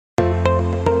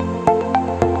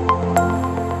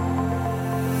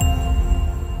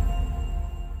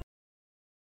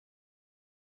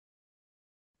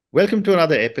Welcome to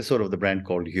another episode of The Brand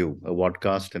Called You, a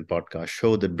podcast and podcast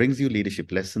show that brings you leadership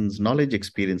lessons, knowledge,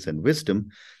 experience, and wisdom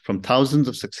from thousands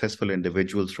of successful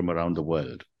individuals from around the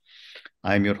world.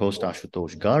 I'm your host,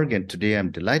 Ashutosh Garg, and today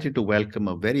I'm delighted to welcome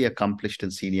a very accomplished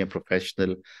and senior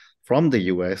professional from the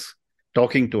US,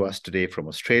 talking to us today from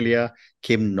Australia,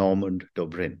 Kim Normand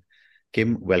Dobrin.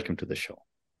 Kim, welcome to the show.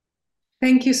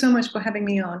 Thank you so much for having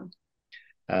me on.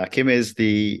 Kim is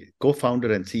the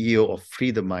co-founder and CEO of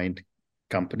Free the Mind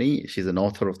company. She's an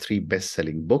author of 3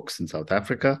 best-selling books in South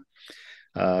Africa.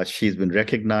 She's been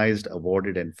recognized,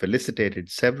 awarded, and felicitated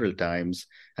several times,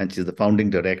 and she's the founding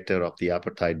director of the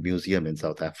Apartheid Museum in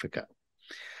South Africa.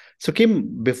 So,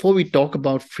 Kim, before we talk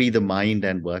about Free the Mind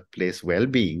and workplace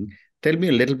well-being, tell me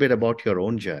a little bit about your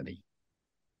own journey.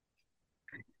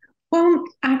 Well,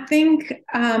 I think,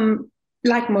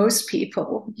 like most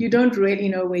people, you don't really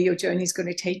know where your journey is going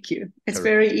to take you. It's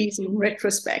very easy in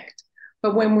retrospect.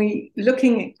 But when we're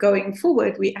looking at going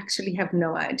forward, we actually have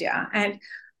no idea. And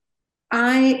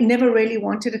I never really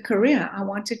wanted a career. I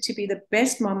wanted to be the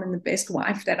best mom and the best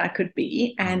wife that I could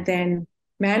be. And then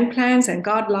man plans and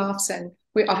God laughs. And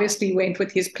we obviously went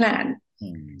with his plan.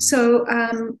 So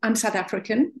I'm South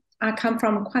African. I come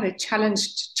from quite a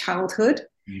challenged childhood.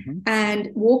 And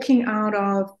walking out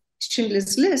of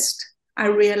Schindler's List, I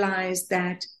realized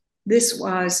that this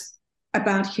was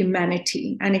about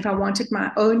humanity. And if I wanted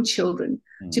my own children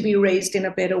to be raised in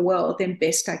a better world, then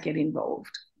best I get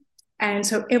involved. And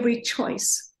so every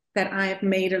choice that I have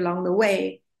made along the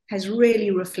way has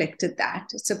really reflected that.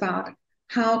 It's about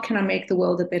how can I make the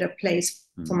world a better place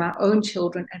for my own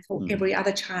children and for every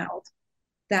other child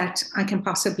that I can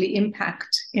possibly impact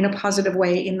in a positive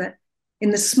way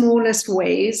in the smallest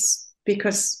ways,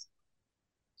 because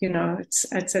it's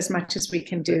as much as we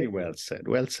can do. Very well said.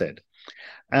 Well said.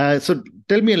 So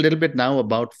tell me a little bit now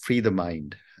about Free the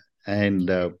Mind, and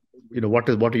what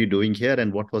are you doing here,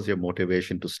 and what was your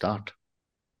motivation to start?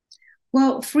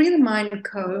 Well, Free the Mind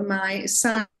Co. My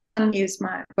son is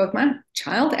both my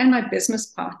child and my business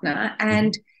partner,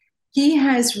 and he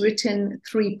has written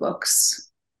 3 books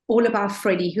all about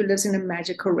Freddie, who lives in a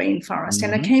magical rainforest.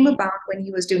 And it came about when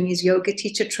he was doing his yoga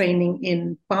teacher training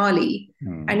in Bali,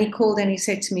 and he called and he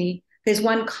said to me, there's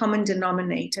one common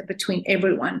denominator between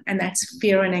everyone, and that's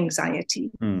fear and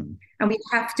anxiety. And we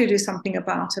have to do something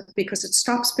about it because it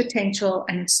stops potential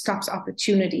and it stops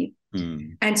opportunity.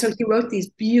 And so he wrote these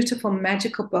beautiful,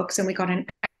 magical books, and we got an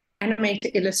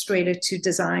animator illustrator to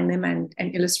design them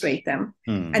and illustrate them.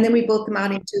 And then we built them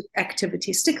out into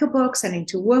activity sticker books and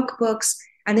into workbooks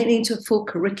and then into a full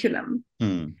curriculum.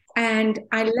 And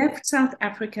I left South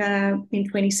Africa in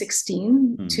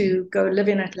 2016 to go live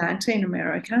in Atlanta in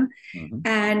America.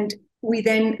 And we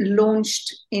then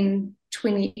launched in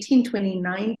 2018,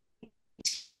 2019,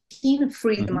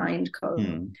 Free the Mind Co.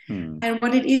 And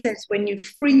what it is when you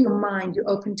free your mind, you're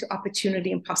open to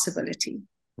opportunity and possibility.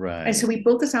 Right. And so we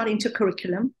built this out into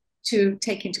curriculum to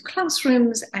take into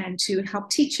classrooms and to help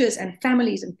teachers and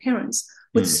families and parents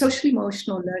with social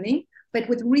emotional learning, but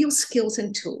with real skills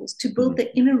and tools to build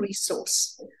the inner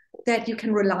resource that you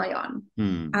can rely on.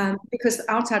 Because the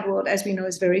outside world, as we know,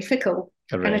 is very fickle.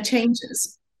 Correct. And it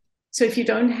changes. So if you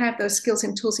don't have those skills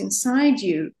and tools inside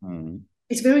you,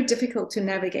 it's very difficult to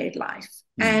navigate life.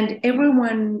 And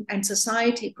everyone and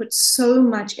society puts so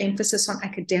much emphasis on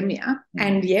academia.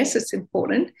 And yes, it's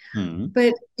important.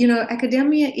 But,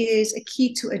 academia is a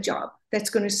key to a job that's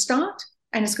going to start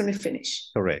and it's going to finish.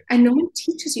 Correct. And no one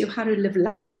teaches you how to live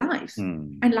life.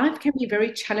 And life can be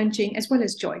very challenging as well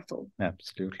as joyful.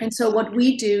 Absolutely. And so what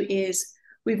we do is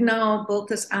we've now built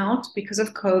this out because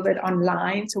of COVID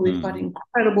online. So we've got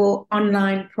incredible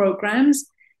online programs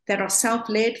that are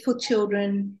self-led for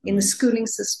children in the schooling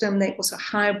system. They're also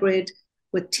hybrid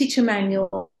with teacher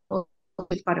manual.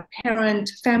 We've got a parent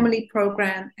family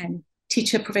program and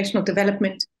teacher professional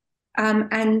development.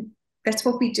 And that's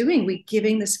what we're doing. We're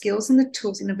giving the skills and the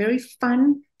tools in a very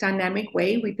fun, dynamic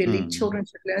way. We believe children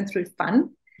should learn through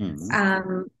fun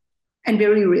and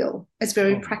very real. It's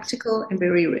very practical and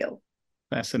very real.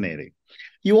 Fascinating.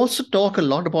 You also talk a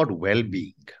lot about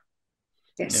well-being.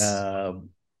 Yes.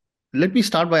 Let me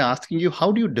start by asking you,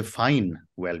 how do you define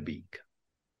well-being?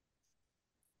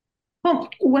 Well,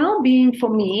 well-being for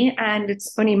me, and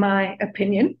it's only my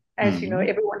opinion, as you know,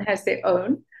 everyone has their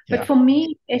own. But for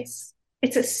me, it's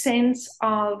a sense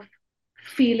of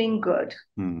feeling good.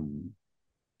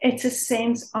 It's a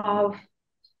sense of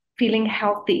feeling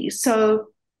healthy. So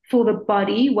for the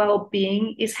body,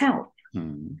 well-being is health.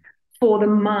 For the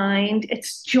mind,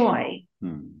 it's joy.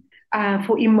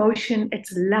 For emotion,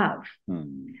 it's love.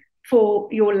 For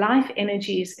your life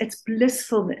energies, it's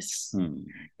blissfulness, and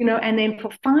then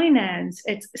for finance,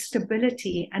 it's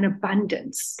stability and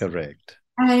abundance. Correct.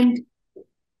 And,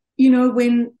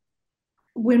 when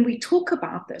we talk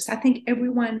about this, I think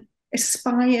everyone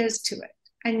aspires to it,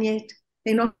 and yet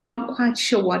they're not quite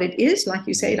sure what it is. Like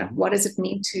you say, like, what does it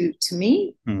mean to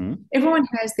me? Everyone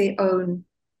has their own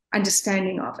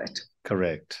understanding of it.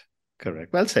 Correct.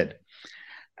 Well said.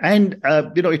 And,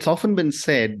 it's often been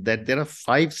said that there are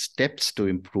 5 steps to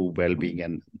improve well-being.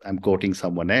 And I'm quoting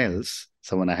someone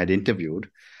I had interviewed,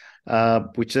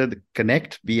 which are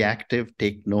connect, be active,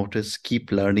 take notice,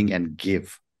 keep learning, and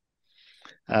give.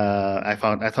 I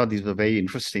thought these were very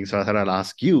interesting. So I thought I'll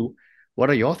ask you, what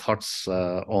are your thoughts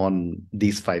on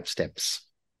these 5 steps?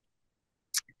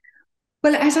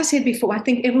 Well, as I said before, I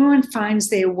think everyone finds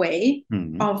their way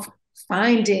of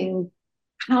finding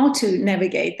how to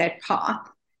navigate that path.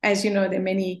 As you know, there are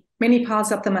many, many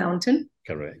paths up the mountain.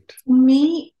 Correct. For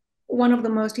me, one of the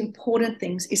most important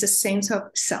things is a sense of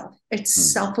self. It's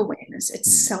self-awareness.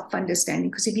 It's self-understanding.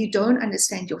 Because if you don't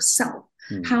understand yourself,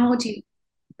 how do you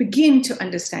begin to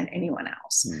understand anyone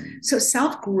else? So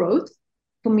self-growth,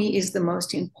 for me, is the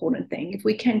most important thing. If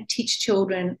we can teach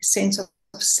children a sense of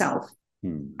self,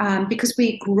 because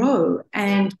we grow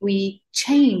and we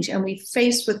change and we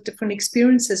face with different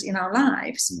experiences in our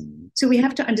lives. So we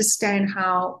have to understand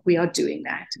how we are doing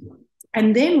that.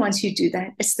 And then once you do that,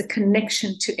 it's the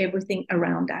connection to everything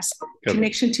around us,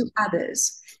 connection to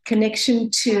others, connection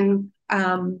to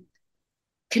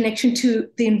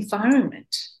the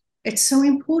environment. It's so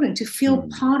important to feel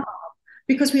part of,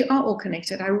 because we are all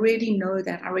connected. I really know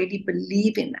that. I really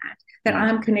believe in that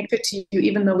I'm connected to you,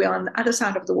 even though we're on the other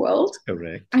side of the world.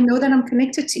 Correct. I know that I'm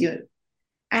connected to you.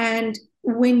 And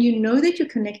when you know that you're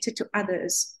connected to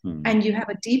others and you have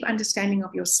a deep understanding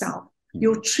of yourself,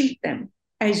 you'll treat them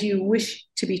as you wish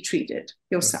to be treated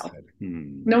yourself.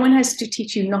 No one has to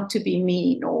teach you not to be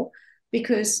mean, or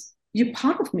because you're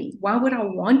part of me. Why would I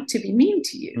want to be mean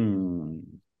to you?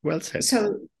 Well said.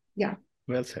 So, yeah.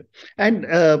 Well said. And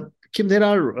Kim, there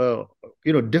are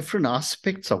different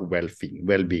aspects of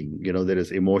well-being. There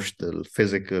is emotional,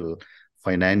 physical,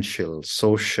 financial,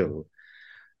 social.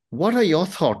 What are your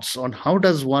thoughts on how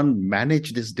does one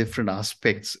manage these different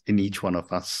aspects in each one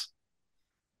of us?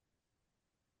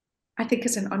 I think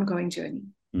it's an ongoing journey.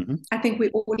 I think we're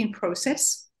all in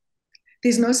process.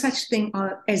 There's no such thing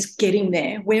as getting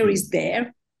there. Where is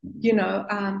there?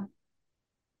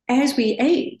 As we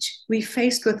age, we're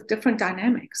faced with different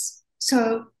dynamics.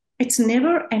 So it's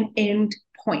never an end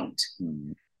point.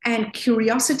 And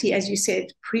curiosity, as you said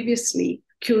previously,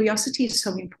 curiosity is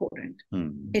so important.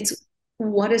 It's,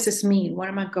 what does this mean? What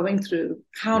am I going through?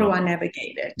 How do I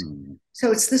navigate it?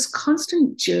 So it's this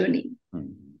constant journey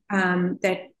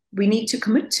that we need to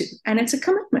commit to. And it's a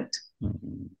commitment.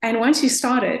 And once you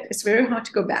start it, it's very hard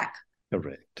to go back.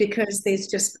 Correct. Because there's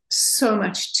just so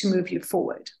much to move you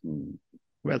forward.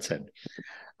 Well said.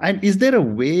 And is there a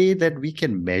way that we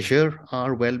can measure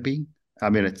our well-being? I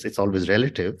mean, it's always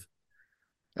relative.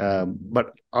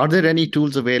 But are there any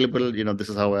tools available? This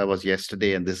is how I was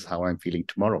yesterday and this is how I'm feeling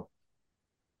tomorrow.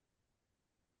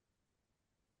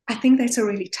 I think that's a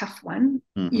really tough one.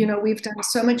 We've done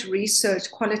so much research,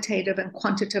 qualitative and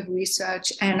quantitative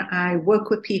research, and I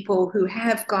work with people who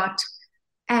have got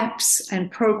apps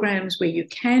and programs where you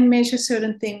can measure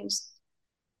certain things.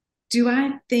 Do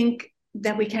I think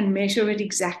that we can measure it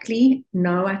exactly?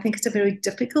 No, I think it's a very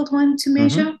difficult one to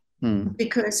measure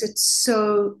because it's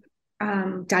so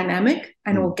dynamic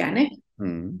and organic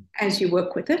as you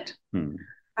work with it.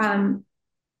 And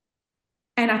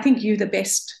I think you're the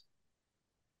best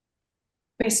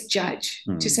judge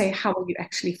to say, how are you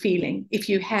actually feeling if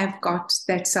you have got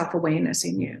that self-awareness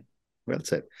in you? Well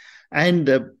said. And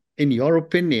in your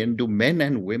opinion, do men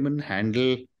and women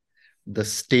handle the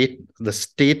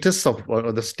status of,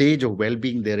 or the stage of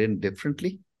well-being they're in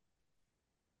differently?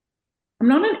 I'm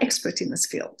not an expert in this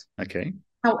field. Okay.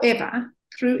 However,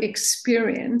 through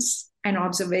experience and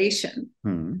observation,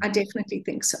 I definitely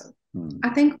think so. I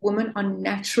think women are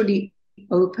naturally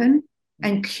open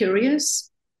and curious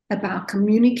about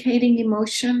communicating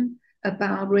emotion,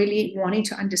 about really wanting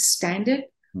to understand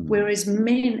it. Whereas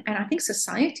men, and I think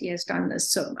society has done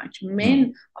this so much,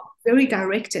 men are very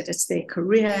directed. It's their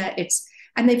career.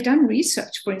 And they've done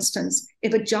research. For instance,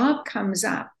 if a job comes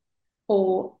up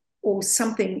or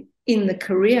something in the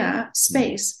career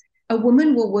space, a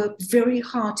woman will work very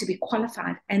hard to be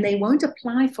qualified and they won't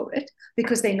apply for it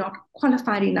because they're not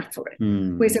qualified enough for it.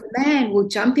 Whereas a man will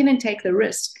jump in and take the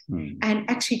risk and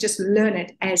actually just learn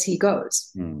it as he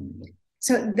goes.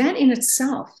 So that in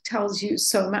itself tells you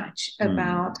so much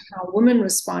about how women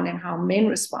respond and how men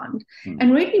respond,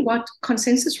 and really what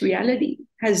consensus reality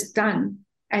has done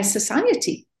as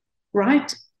society,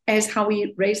 right? As how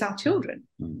we raise our children.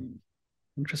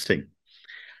 Interesting.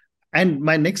 And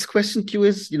my next question to you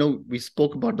is, we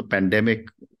spoke about the pandemic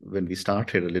when we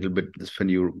started a little bit, when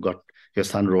your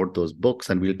son wrote those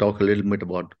books, and we'll talk a little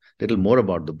more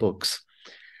about the books.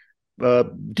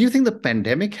 Do you think the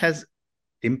pandemic has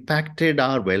impacted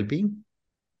our well-being?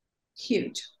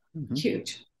 Huge.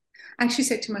 I actually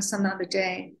said to my son the other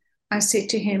day, I said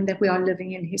to him that we are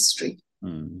living in history.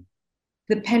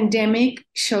 The pandemic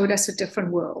showed us a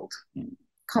different world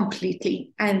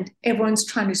completely, and everyone's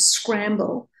trying to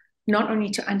scramble not only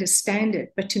to understand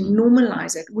it, but to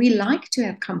normalize it. We like to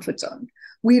have comfort zone.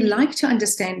 We like to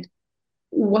understand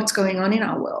what's going on in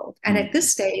our world. And at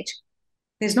this stage,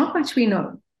 there's not much we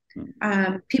know.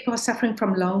 People are suffering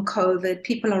from long COVID.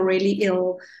 People are really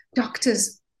ill.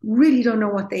 Doctors really don't know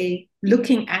what they're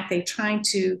looking at. They're trying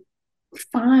to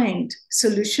find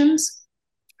solutions.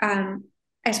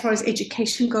 As far as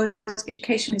education goes,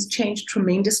 education has changed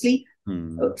tremendously.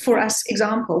 For us,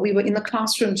 example, we were in the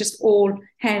classroom just all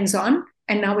hands-on,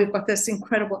 and now we've got this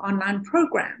incredible online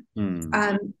program.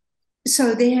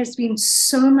 So there has been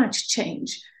so much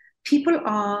change. People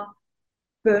are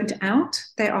burnt out.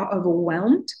 They are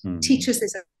overwhelmed. Teachers,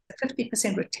 there's a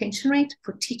 50% retention rate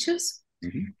for teachers.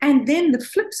 And then the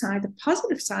flip side, the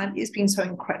positive side, has been so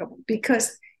incredible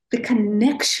because the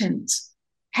connections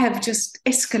have just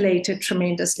escalated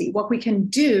tremendously. What we can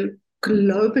do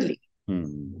globally.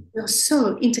 We're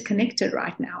so interconnected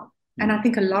right now. And I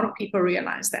think a lot of people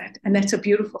realize that. And that's a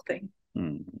beautiful thing.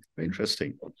 Very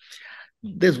interesting.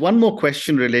 There's one more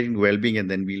question relating to well-being, and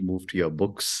then we'll move to your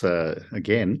books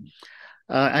again.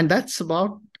 And that's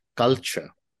about culture.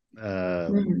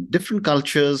 Different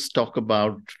cultures talk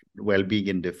about well-being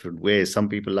in different ways. Some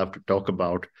people love to talk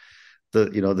about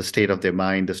the state of their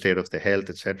mind, the state of their health,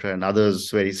 etc., and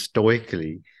others very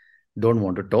stoically don't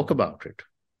want to talk about it.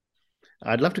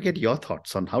 I'd love to get your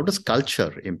thoughts on how does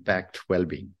culture impact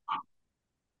well-being?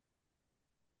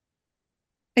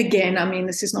 Again, I mean,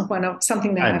 this is not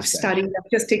something that I've studied.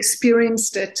 I've just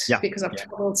experienced it because I've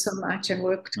traveled so much and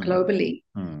worked globally.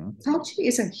 Culture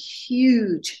is a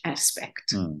huge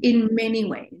aspect in many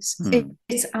ways.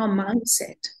 It's our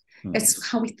mindset. It's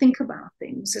how we think about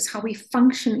things. It's how we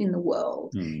function in the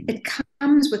world. It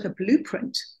comes with a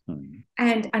blueprint.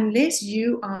 And unless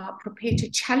you are prepared to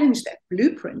challenge that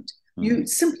blueprint, you're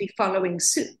simply following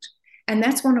suit. And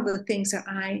that's one of the things that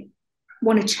I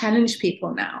want to challenge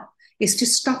people now, is to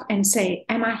stop and say,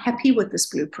 am I happy with this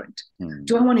blueprint?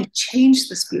 Do I want to change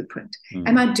this blueprint?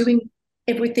 Am I doing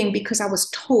everything because I was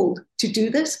told to do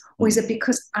this? Or is it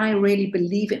because I really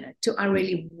believe in it? Do I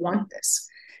really want this?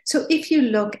 So if you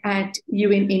look at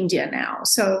you in India now,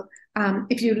 so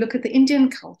if you look at the Indian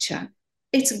culture,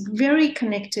 it's very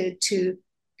connected to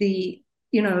the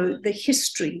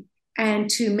history and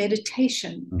to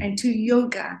meditation and to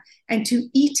yoga and to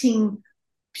eating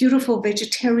beautiful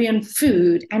vegetarian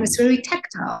food, and it's very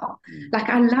tactile. Like,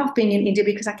 I love being in India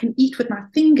because I can eat with my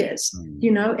fingers.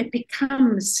 It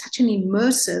becomes such an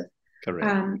immersive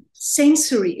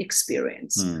sensory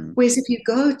experience. Whereas if you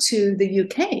go to the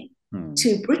UK,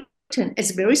 to Britain,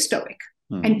 it's very stoic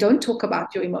and don't talk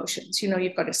about your emotions.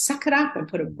 You've got to suck it up and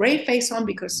put a brave face on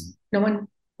because no one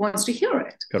wants to hear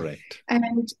it. Correct.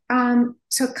 And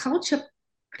so culture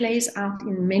plays out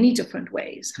in many different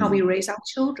ways, how we raise our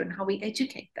children, how we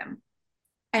educate them.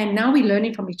 And now we're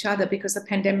learning from each other because the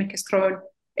pandemic has thrown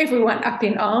everyone up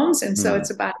in arms. And so it's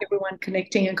about everyone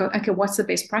connecting and going, okay, what's the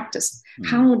best practice?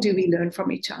 How do we learn from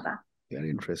each other? Very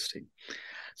interesting.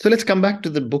 So let's come back to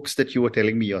the books that you were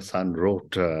telling me your son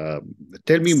wrote. Tell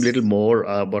me a little more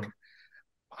about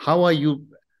how are you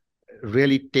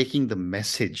really taking the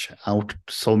message out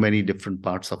to so many different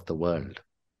parts of the world?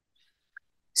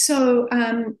 So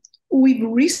we've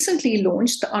recently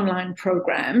launched the online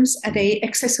programs. They're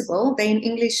accessible. They're in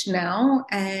English now.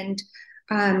 And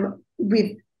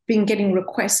we've been getting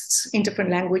requests in different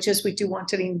languages. We do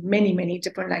want it in many, many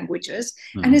different languages.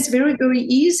 And it's very, very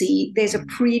easy. There's a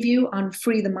preview on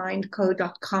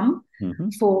freethemindco.com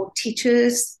for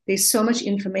teachers. There's so much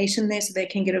information there so they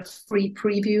can get a free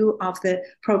preview of the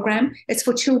program. It's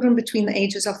for children between the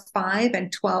ages of 5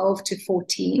 and 12 to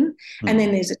 14. And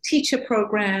then there's a teacher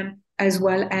program as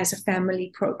well as a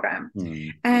family program.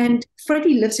 And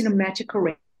Freddie lives in a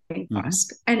magical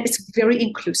rainforest, and it's very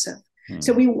inclusive.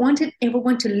 So we wanted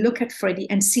everyone to look at Freddie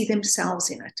and see themselves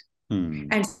in it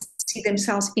and see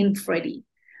themselves in Freddie.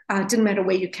 It didn't matter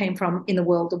where you came from in the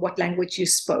world or what language you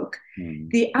spoke.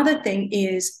 The other thing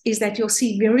is that you'll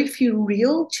see very few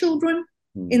real children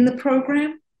in the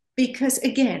program because,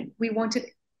 again, we wanted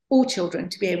all children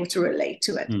to be able to relate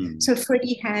to it. So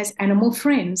Freddie has animal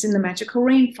friends in the magical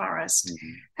rainforest.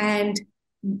 And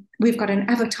we've got an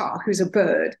avatar who's a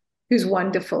bird, who's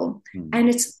wonderful. And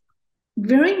it's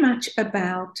very much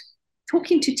about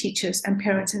talking to teachers and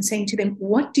parents and saying to them,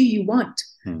 what do you want?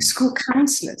 School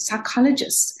counselors,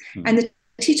 psychologists. And the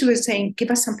teacher was saying,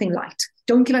 give us something light.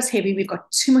 Don't give us heavy. We've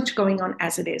got too much going on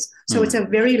as it is. So it's a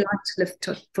very light lift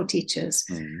for teachers.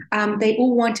 They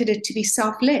all wanted it to be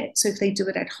self-led. So if they do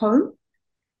it at home,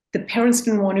 the parents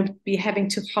didn't want to be having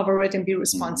to hover it and be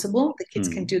responsible. The kids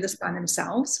can do this by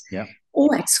themselves.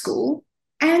 Or at school.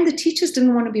 And the teachers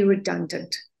didn't want to be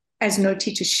redundant, as no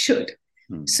teacher should.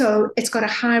 So it's got a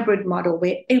hybrid model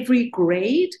where every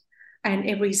grade and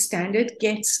every standard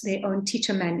gets their own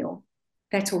teacher manual.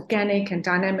 That's organic and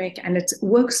dynamic, and it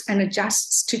works and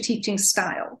adjusts to teaching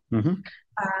style.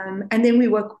 And then we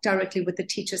work directly with the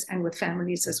teachers and with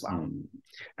families as well.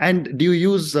 And do you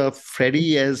use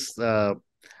Freddie as a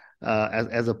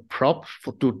prop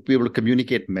to be able to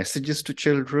communicate messages to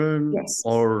children? Yes.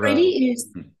 Or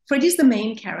Freddie's the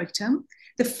main character.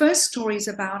 The first story is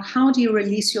about how do you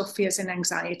release your fears and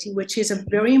anxiety, which is a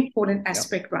very important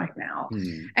aspect right now.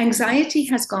 Anxiety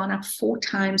has gone up 4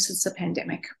 times since the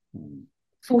pandemic.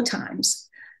 4 times.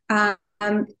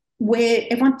 Where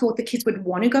everyone thought the kids would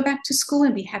want to go back to school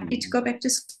and be happy to go back to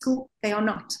school, they are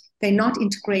not. They're not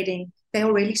integrating. They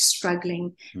are really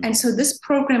struggling. And so this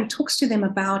program talks to them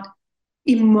about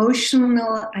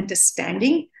emotional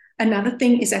understanding. Another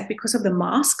thing is that because of the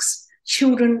masks,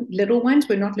 children, little ones,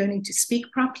 were not learning to speak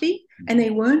properly, and they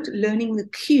weren't learning the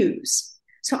cues.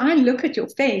 So I look at your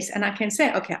face and I can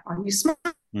say, okay, are you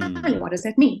smiling? What does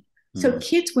that mean? So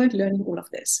kids weren't learning all of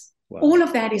this. Wow. All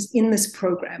of that is in this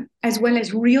program, as well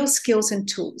as real skills and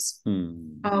tools.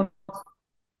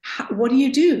 What do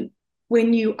you do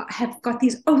when you have got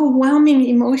these overwhelming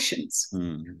emotions?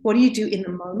 What do you do in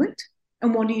the moment?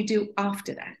 And what do you do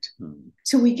after that?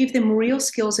 So we give them real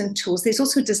skills and tools. There's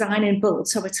also design and build,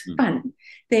 so it's fun.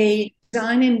 They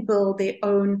design and build their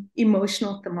own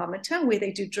emotional thermometer where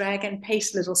they do drag and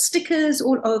paste little stickers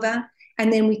all over.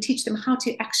 And then we teach them how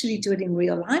to actually do it in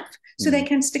real life so they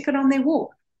can stick it on their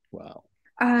wall. Wow.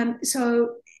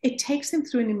 So it takes them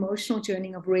through an emotional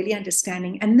journey of really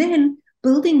understanding and then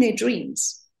building their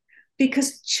dreams.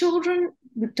 Because children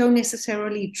don't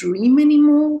necessarily dream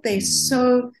anymore. They're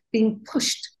so being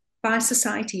pushed by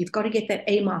society. You've got to get that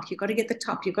A mark. You've got to get the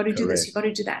top. You've got to do this. You've got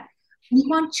to do that. We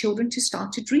want children to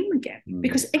start to dream again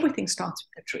because everything starts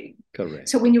with a dream. Correct.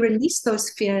 So when you release those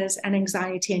fears and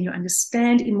anxiety and you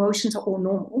understand emotions are all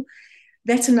normal,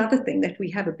 that's another thing that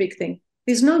we have a big thing.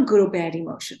 There's no good or bad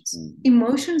emotions.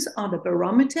 Emotions are the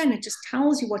barometer and it just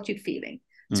tells you what you're feeling.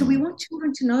 So we want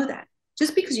children to know that.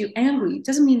 Just because you're angry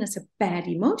doesn't mean it's a bad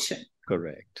emotion.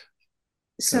 Correct.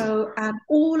 So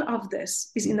all of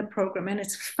this is in the program and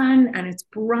it's fun and it's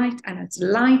bright and it's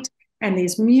light and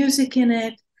there's music in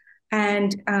it.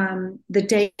 And the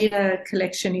data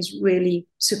collection is really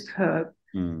superb.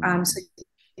 So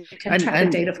you can track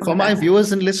the data from for my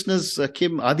viewers and listeners,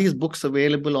 Kim, are these books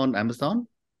available on Amazon?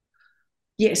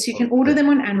 Yes, you can order them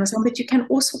on Amazon, but you can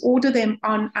also order them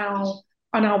on our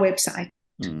website,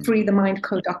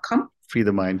 freethemindco.com.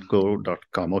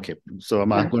 freethemindco.com. Okay. So I'm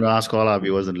going to ask all our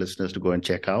viewers and listeners to go and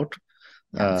check out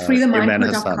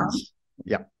freethemindco.com.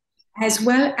 Yeah. As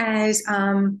well as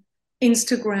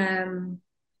Instagram.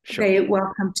 Sure. They're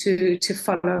welcome to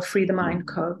follow Free the Mind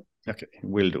Co. Okay,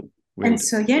 will do.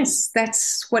 So, yes,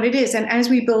 that's what it is. And as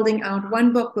we're building out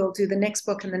one book, we'll do the next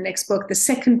book and the next book. The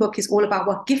second book is all about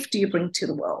what gift do you bring to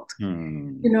the world?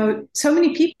 You know, so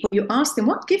many people, you ask them,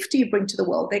 what gift do you bring to the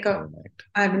world? They go,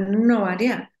 I have no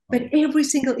idea. But every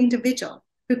single individual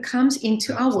who comes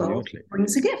into our world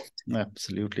brings a gift.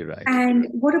 Absolutely right. And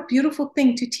what a beautiful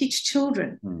thing to teach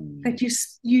children that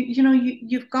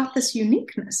you've got this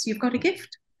uniqueness. You've got a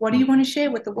gift. What do you want to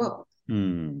share with the world?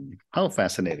 How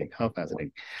fascinating. How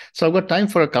fascinating. So I've got time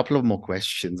for a couple of more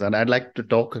questions. And I'd like to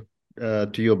talk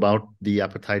to you about the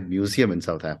Apartheid Museum in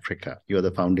South Africa. You're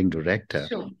the founding director.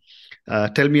 Sure.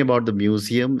 Tell me about the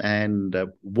museum and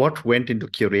what went into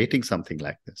curating something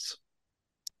like this.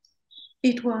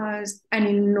 It was an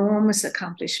enormous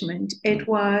accomplishment. It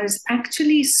was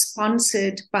actually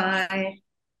sponsored by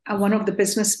one of the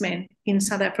businessmen in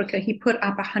South Africa. He put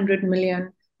up 100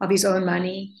 million of his own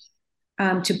money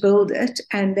to build it.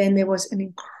 And then there was an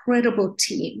incredible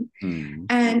team.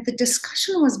 And the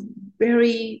discussion was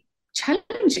very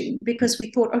challenging because we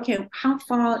thought, okay, how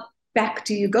far back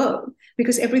do you go?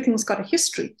 Because everything's got a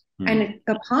history. And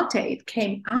apartheid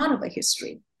came out of a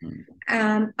history.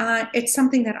 It's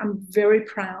something that I'm very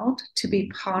proud to be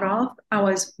part of. I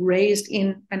was raised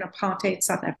in an apartheid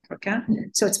South Africa,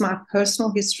 so it's my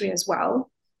personal history as well.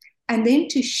 And then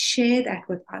to share that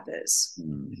with others.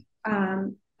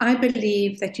 I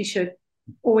believe that you should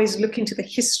always look into the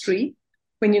history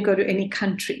when you go to any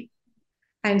country.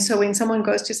 And so when someone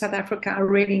goes to South Africa, I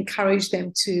really encourage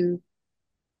them to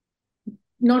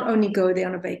not only go there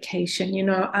on a vacation. You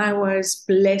know, I was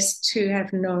blessed to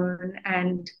have known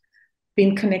and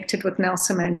been connected with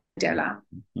Nelson Mandela.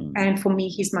 And for me,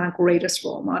 he's my greatest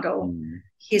role model.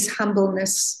 His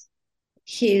humbleness,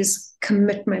 his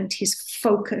commitment, his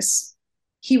focus.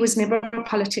 He was never a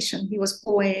politician. He was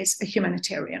always a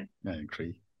humanitarian. I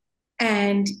agree.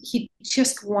 And he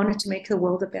just wanted to make the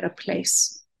world a better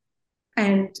place.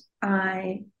 And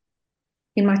I,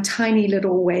 in my tiny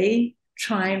little way,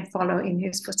 try and follow in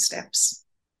his footsteps.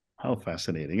 How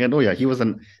fascinating. And he was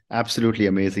an absolutely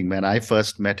amazing man. I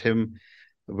first met him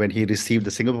when he received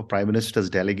the Singapore Prime Minister's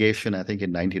delegation, I think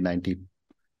in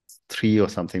 1993 or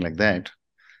something like that,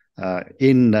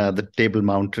 in the Table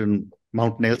Mountain,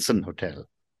 Mount Nelson Hotel.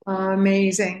 Oh,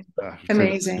 amazing.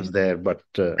 Amazing. Was there, but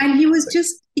and he was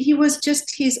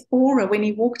just his aura when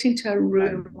he walked into a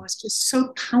room was just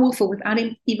so powerful without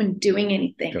him even doing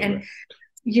anything. Correct. And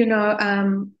you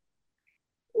know,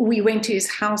 we went to his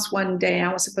house one day.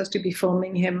 I was supposed to be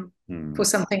filming him for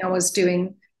something I was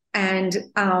doing, and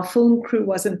our film crew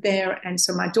wasn't there. And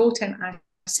so my daughter and I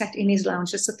sat in his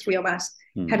lounge, just the three of us,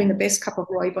 having the best cup of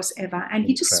rooibos ever. And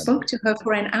he just spoke to her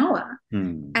for an hour.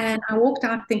 And I walked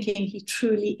out thinking he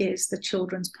truly is the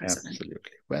children's president.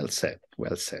 Absolutely. Well said.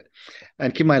 Well said.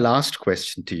 And Kim, my last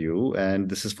question to you, and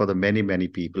this is for the many, many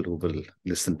people who will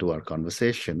listen to our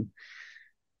conversation.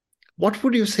 What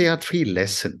would you say are 3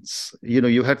 lessons? You know,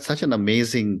 you had such an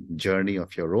amazing journey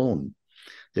of your own,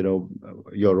 you know,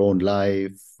 your own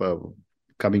life,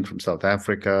 coming from South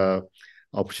Africa,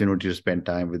 opportunity to spend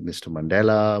time with Mr.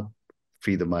 Mandela,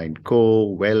 Free the Mind Co.,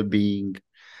 well-being.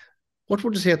 What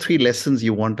would you say are 3 lessons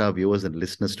you want our viewers and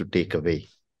listeners to take away?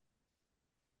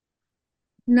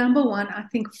 Number 1, I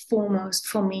think foremost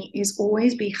for me is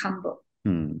always be humble.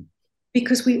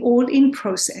 Because we're all in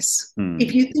process.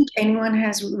 If you think anyone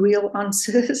has real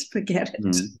answers, forget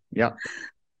it. Yeah.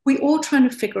 We're all trying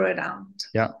to figure it out.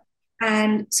 Yeah.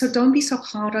 And so don't be so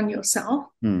hard on yourself.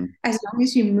 As long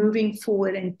as you're moving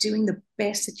forward and doing the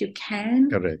best that you can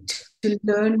to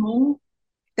learn more,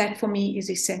 that for me is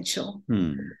essential.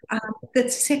 The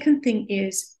second thing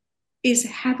is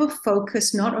have a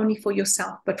focus not only for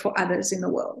yourself, but for others in the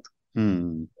world.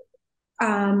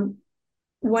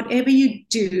 Whatever you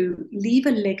do, leave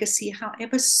a legacy,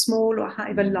 however small or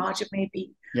however large it may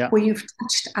be, where you've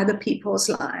touched other people's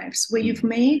lives, where you've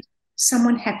made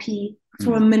someone happy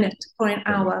for a minute, for an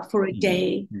hour, for a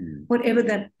day, whatever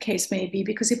that case may be.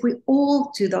 Because if we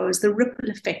all do those, the ripple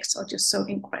effects are just so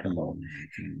incredible.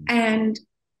 And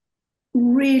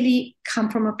really come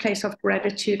from a place of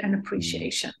gratitude and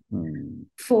appreciation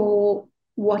for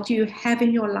what you have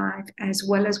in your life as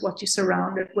well as what you're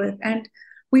surrounded with. And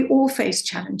we all face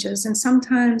challenges. And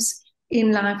sometimes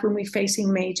in life, when we're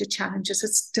facing major challenges,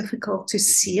 it's difficult to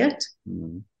see it.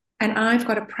 And I've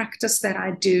got a practice that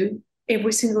I do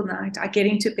every single night. I get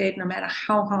into bed, no matter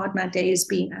how hard my day has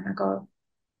been, and I go,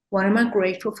 what am I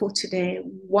grateful for today?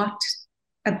 What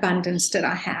abundance did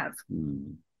I have?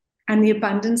 And the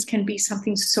abundance can be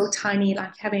something so tiny,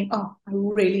 like having, I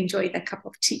really enjoyed that cup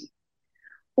of tea.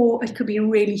 Or it could be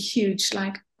really huge,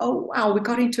 like, oh, wow, we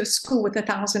got into a school with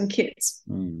 1,000 kids,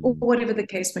 or whatever the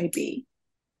case may be.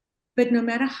 But no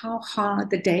matter how hard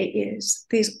the day is,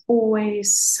 there's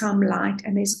always some light,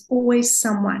 and there's always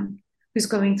someone who's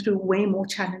going through way more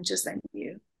challenges than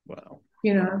you. Wow.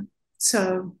 You know,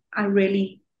 so I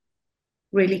really,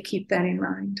 really keep that in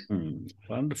mind.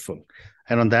 Wonderful.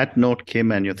 And on that note,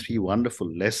 Kim, and your 3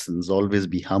 wonderful lessons, always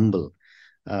be humble.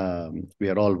 We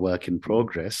are all work in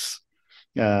progress.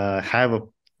 Have a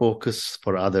focus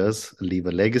for others, leave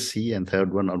a legacy. And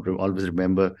third one, always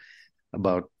remember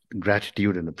about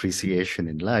gratitude and appreciation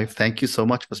in life. Thank you so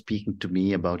much for speaking to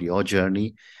me about your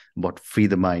journey, about Free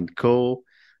the Mind Co.,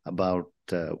 about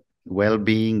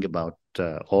well-being, about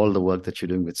all the work that you're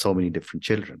doing with so many different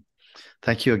children.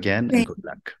 Thank you again, and good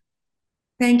luck.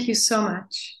 Thank you so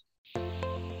much.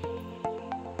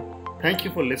 Thank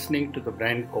you for listening to the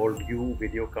Brand Called You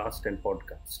videocast and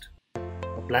podcast,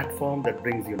 a platform that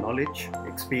brings you knowledge,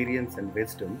 experience, and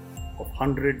wisdom of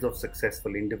hundreds of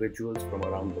successful individuals from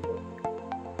around the world.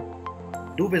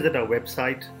 Do visit our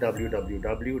website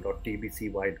www.tbcy.in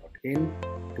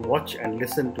to watch and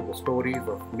listen to the stories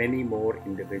of many more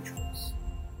individuals.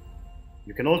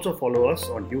 You can also follow us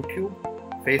on YouTube,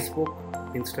 Facebook,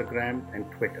 Instagram, and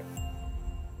Twitter.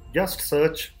 Just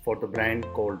search for the brand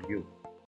called You.